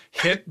off.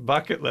 Hit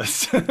bucket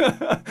list.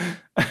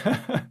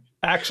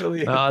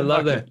 Actually, I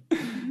love that.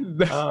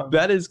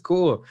 That is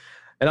cool.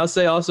 And I'll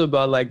say also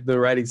about like the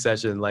writing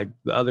session, like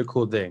the other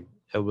cool thing,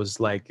 it was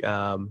like,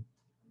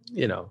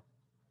 you know,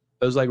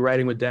 it was like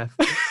writing with death.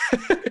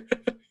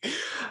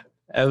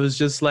 It was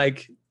just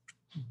like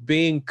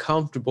being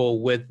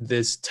comfortable with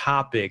this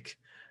topic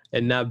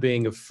and not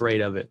being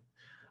afraid of it,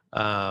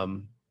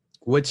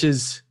 which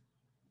is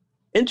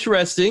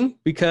interesting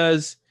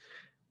because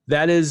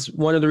that is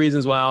one of the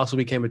reasons why I also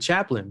became a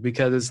chaplain,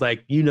 because it's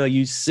like, you know,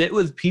 you sit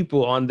with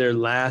people on their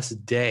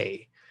last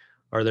day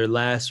or their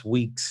last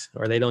weeks,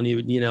 or they don't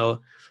even, you know,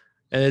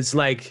 and it's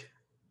like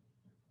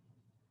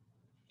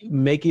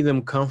making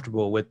them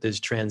comfortable with this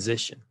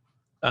transition.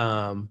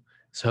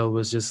 So it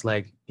was just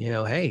like, you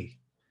know, hey,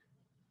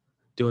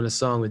 doing a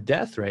song with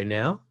death right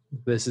now.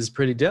 This is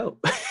pretty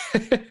dope.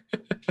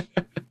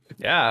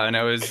 Yeah, and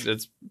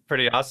it's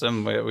pretty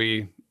awesome.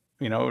 We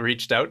you know,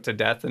 reached out to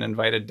Death and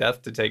invited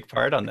Death to take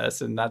part on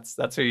this, and that's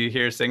who you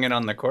hear singing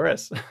on the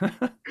chorus.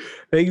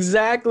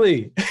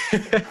 Exactly.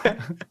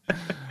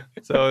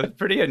 So it's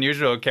pretty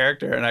unusual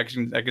character, and I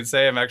can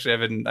say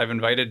I've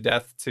invited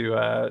Death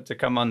to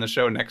come on the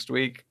show next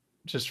week,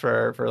 just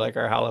for like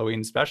our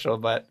Halloween special.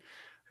 But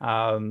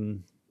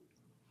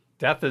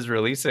Death is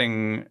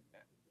releasing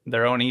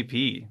their own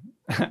EP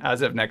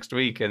as of next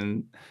week,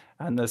 and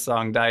the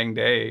song "Dying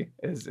Day"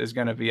 is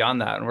going to be on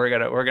that, and we're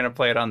gonna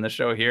play it on the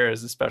show here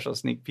as a special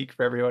sneak peek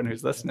for everyone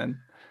who's listening.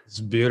 It's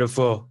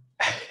beautiful.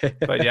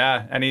 But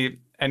yeah, any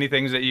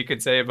things that you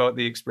could say about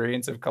the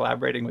experience of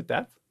collaborating with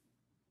Death?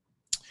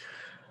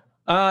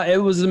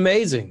 It was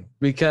amazing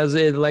because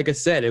like I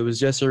said, it was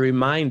just a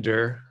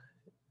reminder.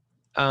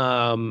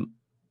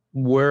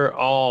 We're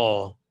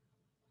all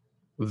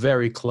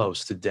very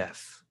close to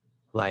death.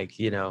 Like,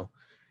 you know,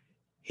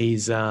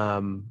 he's,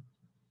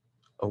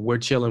 we're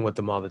chilling with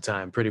them all the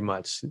time, pretty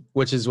much,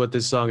 which is what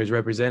this song is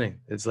representing.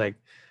 It's like,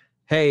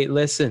 hey,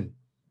 listen,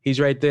 he's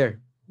right there.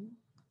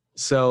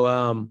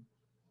 So,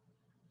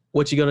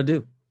 what you gonna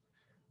do?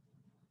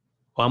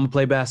 Well, I'm gonna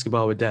play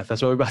basketball with death.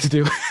 That's what we're about to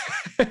do.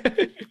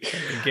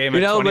 Game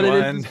at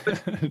 21.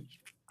 But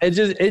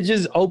it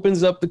just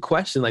opens up the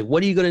question, like,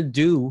 what are you gonna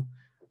do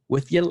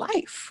with your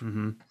life?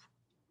 Mm-hmm.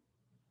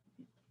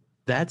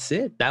 That's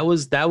it. That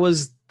was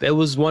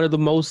one of the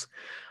most,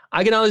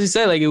 I can honestly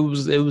say, like, it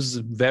was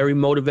a very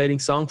motivating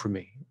song for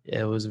me.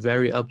 It was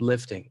very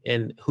uplifting.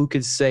 And who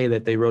could say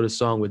that they wrote a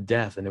song with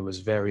death and it was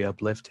very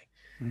uplifting?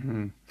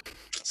 Mm-hmm.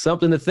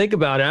 Something to think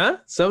about, huh?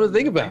 Something to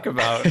think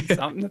about.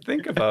 Something to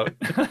think about.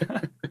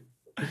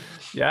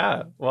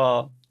 Yeah.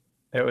 Well,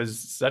 it was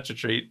such a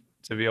treat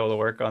to be able to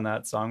work on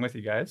that song with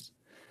you guys.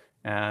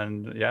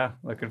 And yeah,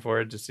 looking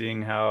forward to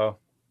seeing how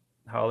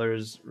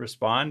others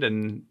respond.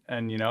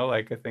 And you know,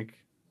 like I think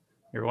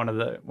you're one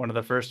of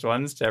the first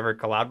ones to ever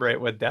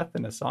collaborate with Death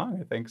in a song,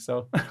 I think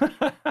so.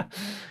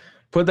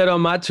 Put that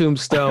on my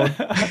tombstone.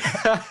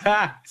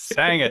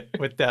 Sang it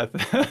with Death.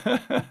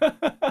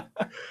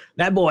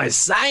 That boy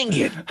sang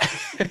it.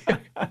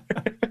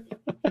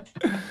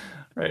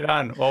 Right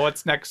on. Well,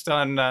 what's next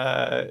on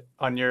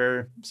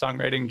your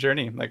songwriting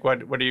journey? Like,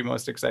 what are you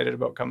most excited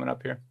about coming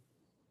up here?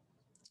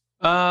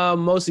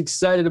 Most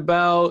excited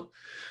about.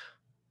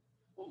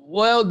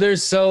 Well,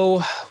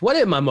 what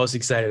am I most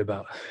excited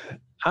about?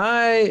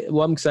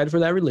 I'm excited for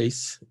that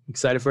release.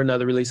 Excited for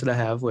another release that I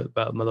have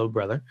about my little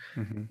brother.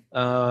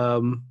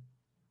 Mm-hmm.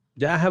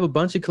 Yeah, I have a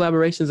bunch of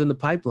collaborations in the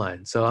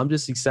pipeline, so I'm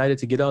just excited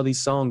to get all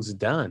these songs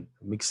done.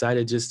 I'm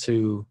excited just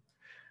to,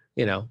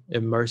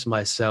 immerse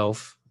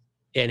myself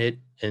in it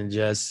and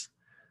just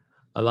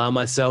allow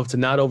myself to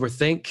not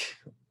overthink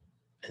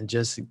and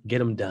just get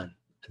them done.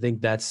 I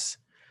think that's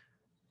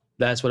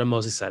what I'm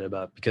most excited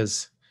about,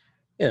 because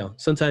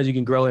sometimes you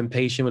can grow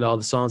impatient with all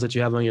the songs that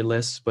you have on your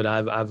list, but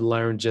I've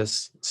learned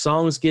just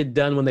songs get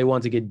done when they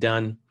want to get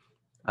done.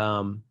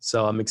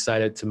 So I'm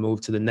excited to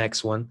move to the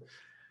next one.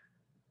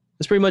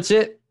 That's pretty much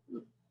it.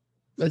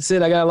 That's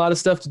it. I got a lot of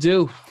stuff to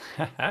do.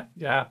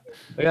 Yeah.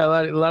 I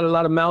got a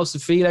lot of mouths to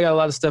feed. I got a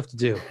lot of stuff to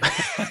do.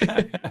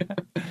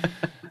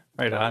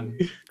 Right on.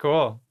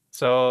 Cool.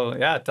 So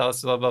yeah, tell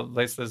us a little about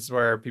places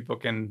where people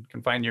can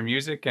find your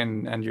music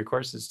and your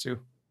courses too.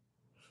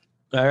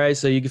 All right,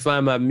 so you can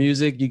find my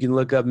music. You can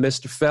look up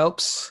Mr.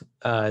 Phelps.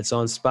 It's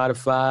on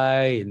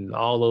Spotify and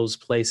all those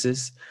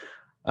places.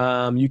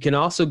 You can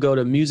also go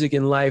to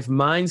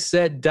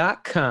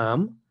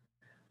musicandlifemindset.com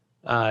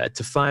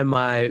to find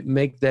my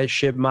Make That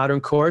Shit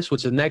Modern course,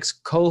 which the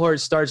next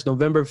cohort starts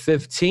November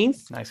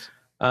 15th. Nice.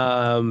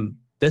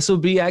 This will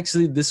be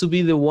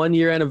the 1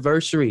 year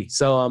anniversary.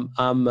 So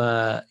I'm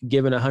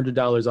giving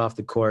 $100 off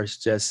the course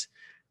just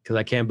because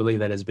I can't believe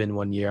that it's been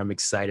 1 year. I'm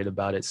excited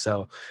about it.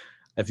 So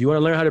if you want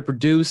to learn how to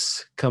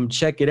produce, come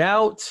check it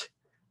out.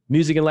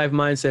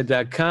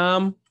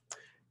 musicandlifemindset.com.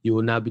 You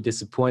will not be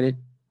disappointed.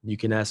 You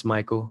can ask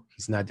Michael.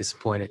 He's not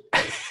disappointed.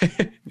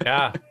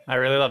 Yeah, I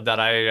really love that.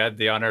 I had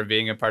the honor of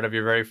being a part of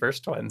your very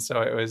first one.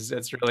 So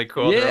it's really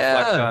cool to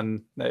reflect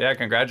on. Yeah,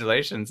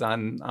 congratulations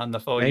on the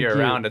full year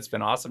round. It's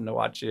been awesome to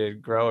watch you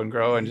grow and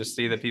grow and just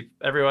see the people,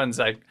 everyone's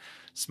like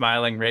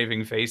smiling,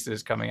 raving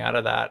faces coming out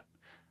of that.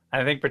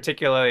 I think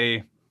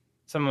particularly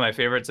some of my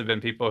favorites have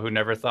been people who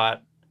never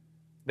thought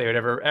they would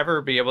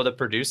ever be able to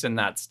produce in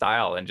that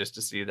style, and just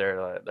to see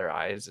their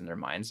eyes and their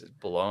minds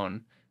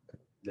blown.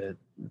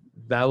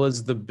 That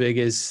was the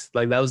biggest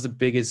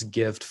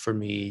gift for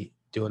me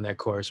doing that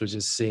course, was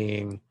just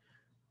seeing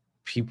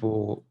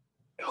people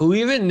who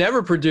even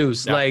never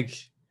produced. Yeah. Like,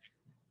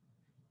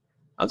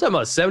 I'm talking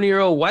about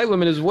 70-year-old white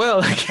women as well.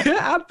 Like,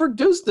 I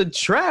produced the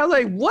track.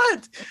 Like,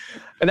 what?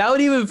 And I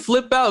would even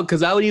flip out,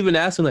 because I would even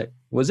ask them, like,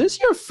 was this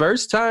your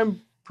first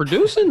time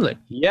producing? Like,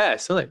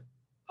 yes. I'm like,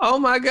 oh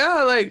my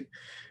God. Like,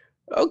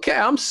 okay,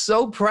 I'm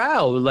so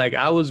proud. Like,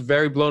 I was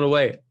very blown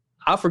away.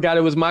 I forgot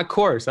it was my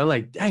course. I'm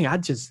like, dang,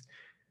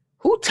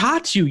 who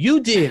taught you? You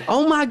did.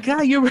 Oh my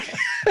God, you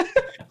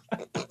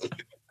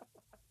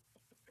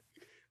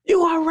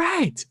are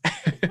right.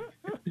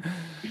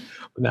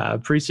 Nah, I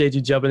appreciate you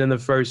jumping in the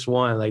first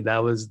one. Like,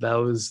 that was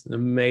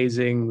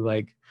amazing.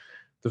 Like,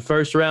 the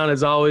first round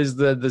is always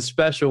the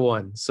special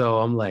one. So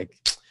I'm like,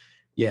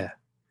 yeah,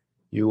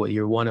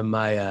 you're one of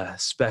my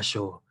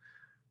special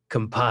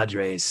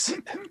compadres.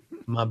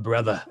 My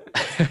brother.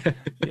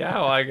 Yeah,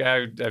 well,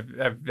 I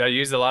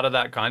used a lot of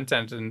that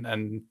content,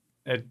 and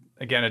it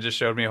just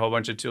showed me a whole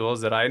bunch of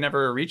tools that I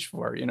never reached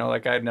for.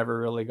 Like I'd never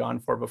really gone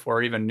for before,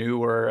 or even knew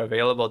were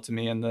available to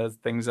me, and the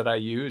things that I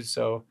use.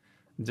 So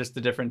just the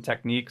different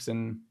techniques,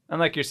 and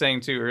like you're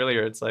saying too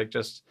earlier, it's like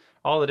just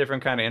all the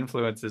different kind of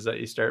influences that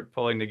you start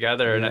pulling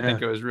together. Yeah. And I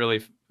think it was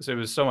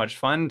so much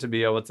fun to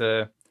be able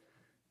to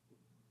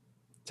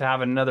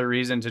have another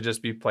reason to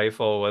just be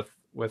playful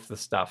with the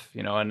stuff,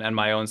 and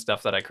my own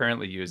stuff that I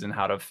currently use, and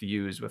how to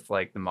fuse with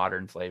like the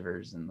modern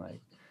flavors, and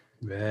like,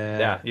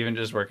 yeah, even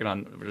just working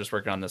on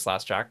this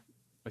last track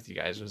with you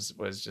guys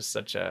was just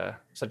such a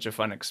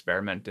fun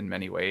experiment in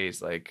many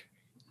ways. Like,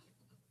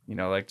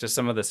 like just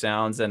some of the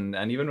sounds, and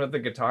even with the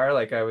guitar,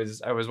 like I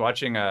was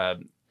watching a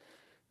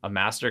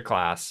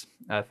masterclass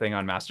thing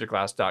on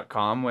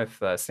masterclass.com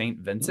with Saint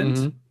Vincent,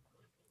 mm-hmm.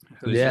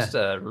 who's just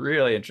a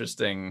really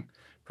interesting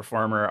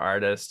performer,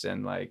 artist,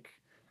 and like,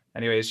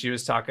 anyways, she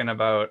was talking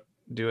about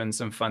doing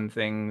some fun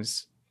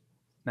things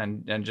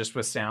and just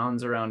with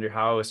sounds around your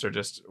house, or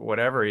just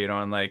whatever,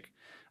 and like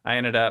I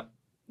ended up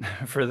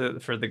for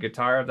the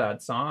guitar of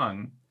that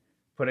song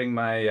putting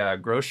my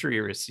grocery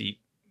receipt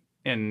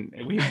and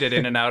weaved it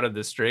in and out of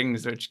the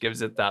strings, which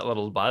gives it that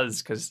little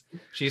buzz. Because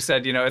she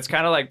said, it's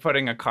kind of like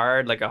putting a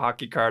card, like a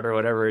hockey card or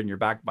whatever, in your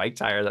back bike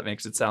tire that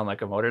makes it sound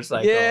like a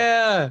motorcycle.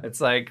 Yeah. It's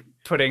like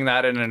putting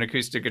that in an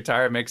acoustic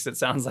guitar makes it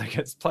sound like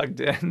it's plugged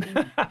in.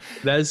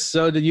 That's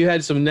so that you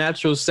had some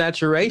natural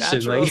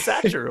saturation.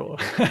 Natural.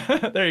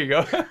 There you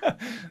go.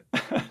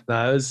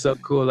 No, it was so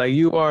cool. Like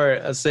you are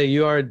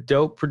a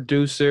dope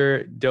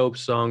producer, dope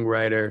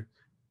songwriter,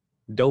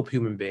 dope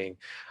human being.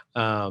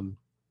 And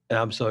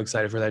I'm so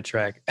excited for that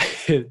track.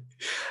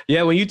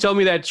 Yeah, when you told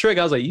me that trick,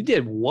 I was like, you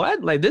did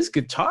what? Like this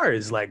guitar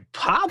is like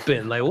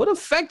popping. Like what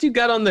effect you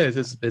got on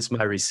this? It's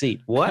my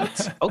receipt.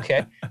 What?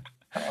 Okay.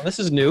 Oh, this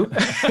is new.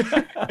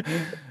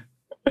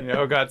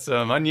 Got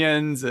some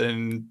onions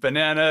and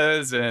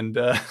bananas and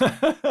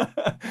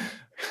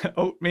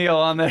oatmeal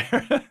on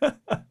there.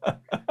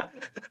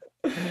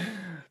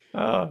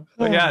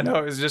 But yeah, no,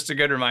 it was just a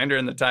good reminder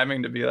in the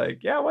timing to be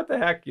like, yeah, what the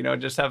heck,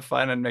 just have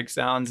fun and make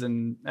sounds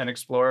and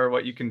explore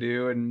what you can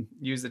do and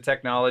use the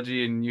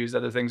technology and use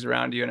other things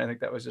around you. And I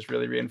think that was just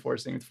really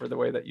reinforcing for the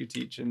way that you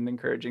teach and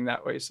encouraging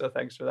that way. So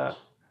thanks for that.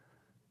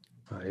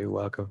 Oh, you're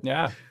welcome.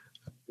 Yeah.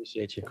 I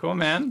appreciate you. Cool,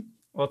 man.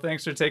 Well,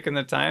 thanks for taking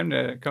the time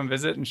to come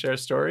visit and share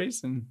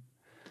stories. And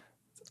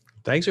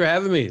thanks for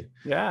having me.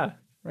 Yeah,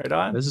 right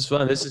on. This is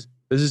fun. This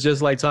is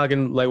just like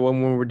talking like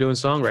when we're doing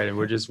songwriting.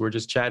 We're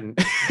just chatting.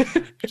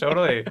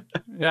 Totally.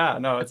 Yeah,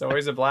 no, it's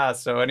always a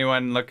blast. So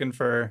anyone looking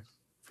for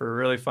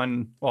really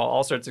fun, well,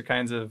 all sorts of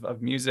kinds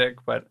of music,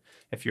 but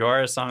if you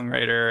are a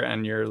songwriter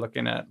and you're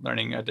looking at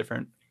learning a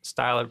different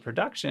style of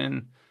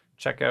production,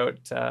 check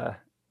out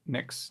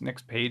Nick's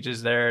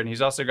pages there. And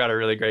he's also got a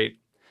really great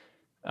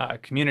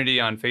community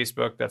on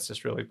Facebook that's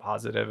just really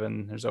positive,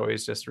 and there's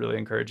always just really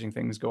encouraging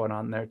things going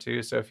on there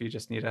too. So if you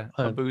just need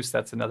a boost,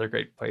 that's another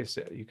great place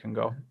that you can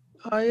go.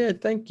 Oh yeah,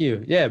 thank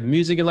you. Yeah,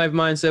 Music and Life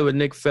Mindset with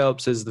Nick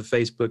Phelps is the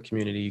Facebook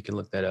community. You can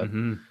look that up.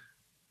 Mm-hmm.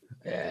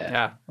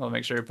 Yeah, we'll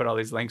make sure to put all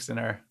these links in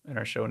our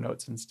show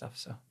notes and stuff.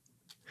 So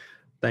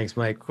thanks,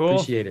 Mike. Cool.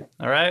 Appreciate it.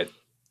 All right.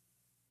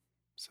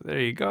 So there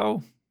you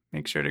go.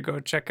 Make sure to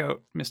go check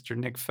out Mr.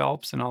 Nick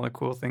Phelps and all the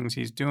cool things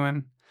he's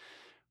doing.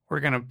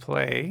 We're gonna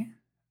play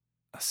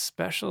a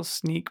special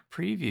sneak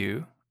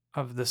preview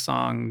of the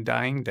song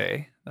Dying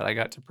Day that I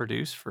got to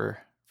produce for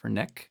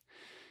Nick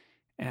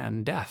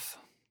and Death.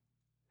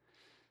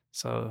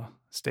 So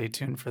stay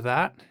tuned for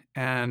that.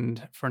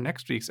 And for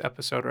next week's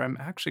episode, I'm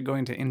actually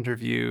going to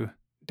interview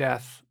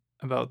Death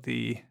about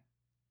the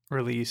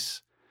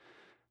release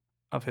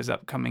of his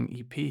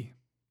upcoming EP.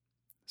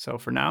 So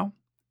for now,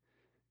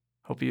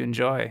 hope you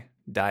enjoy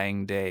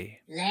Dying Day.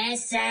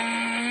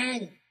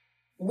 Listen,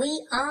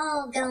 we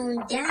all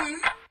gonna die.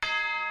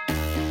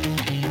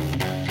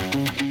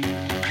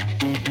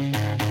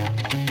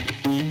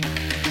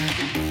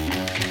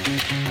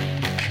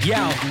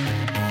 Yo,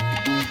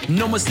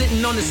 no more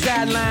sitting on the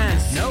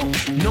sidelines. Nope.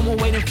 No more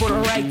waiting for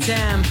the right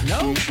time.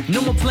 Nope.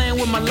 No more playing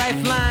with my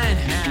lifeline.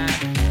 Nah.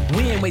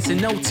 We ain't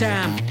wasting no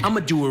time.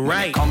 I'ma do it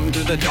right. Come to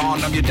the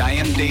dawn of your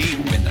dying day,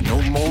 when there's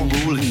no more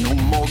ruling, no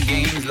more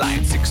games.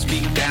 Lying 6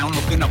 feet down,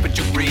 looking up at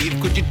your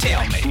grave. Could you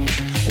tell me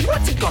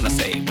what's it gonna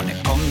say when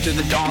it comes to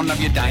the dawn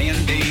of your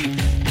dying day?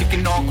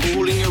 Kicking all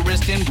cool in your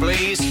resting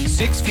place.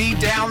 6 feet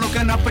down,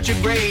 looking up at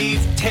your grave.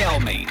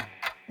 Tell me.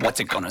 What's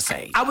it gonna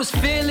say? I was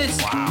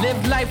fearless,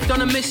 lived life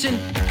on a mission.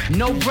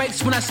 No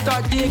brakes when I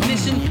start the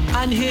ignition.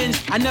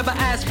 Unhinged, I never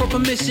asked for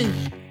permission.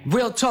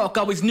 Real talk,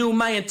 always knew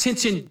my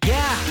intention.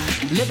 Yeah,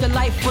 lived a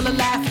life full of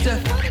laughter,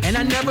 and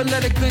I never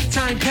let a good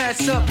time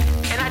pass up.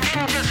 And I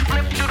didn't just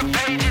flip through the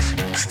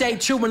pages. Stay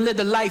true and live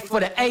the life for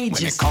the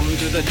ages. When it comes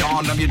to the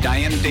dawn of your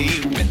dying day,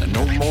 when there's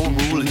no more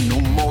ruling, no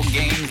more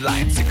games.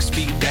 Lying 6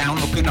 feet down,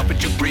 looking up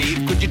at your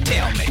grave. Could you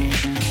tell me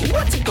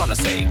what's it gonna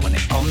say when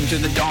it comes to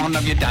the dawn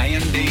of your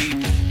dying day?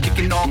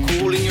 Kicking all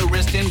cool in your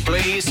resting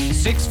place.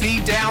 6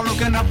 feet down,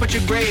 looking up at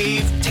your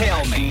grave.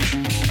 Tell me,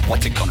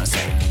 what's it gonna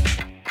say?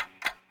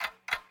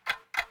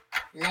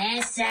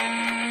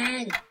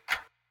 Listen.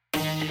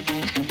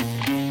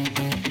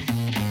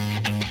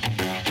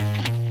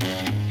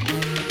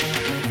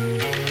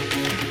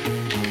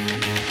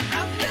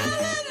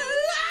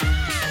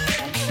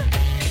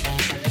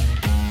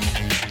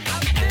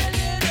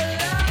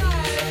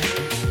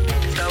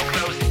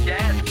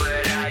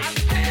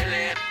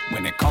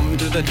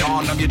 To the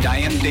dawn of your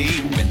dying day,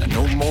 when there's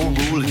no more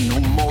ruling, no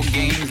more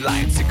games.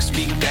 Lying 6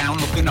 feet down,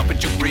 looking up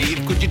at your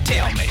grave. Could you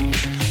tell me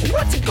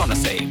what's it gonna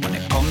say when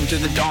it comes to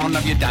the dawn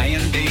of your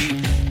dying day?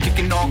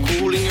 Kicking all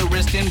cool in your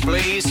resting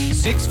place.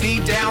 6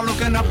 feet down,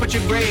 looking up at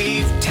your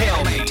grave.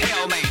 Tell me,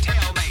 tell me,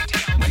 tell me,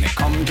 tell me. When it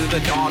comes to the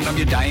dawn of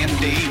your dying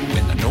day,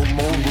 when there's no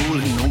more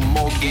ruling, no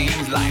more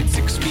games. Lying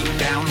 6 feet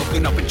down,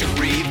 looking up at your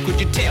grave. Could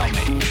you tell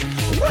me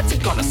what's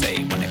it gonna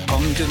say when it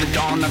comes to the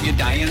dawn of your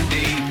dying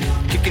day?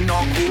 Kicking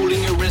all cool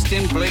in your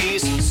resting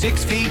place.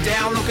 6 feet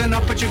down, looking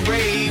up at your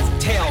grave.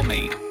 Tell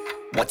me,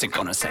 what's it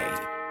gonna say?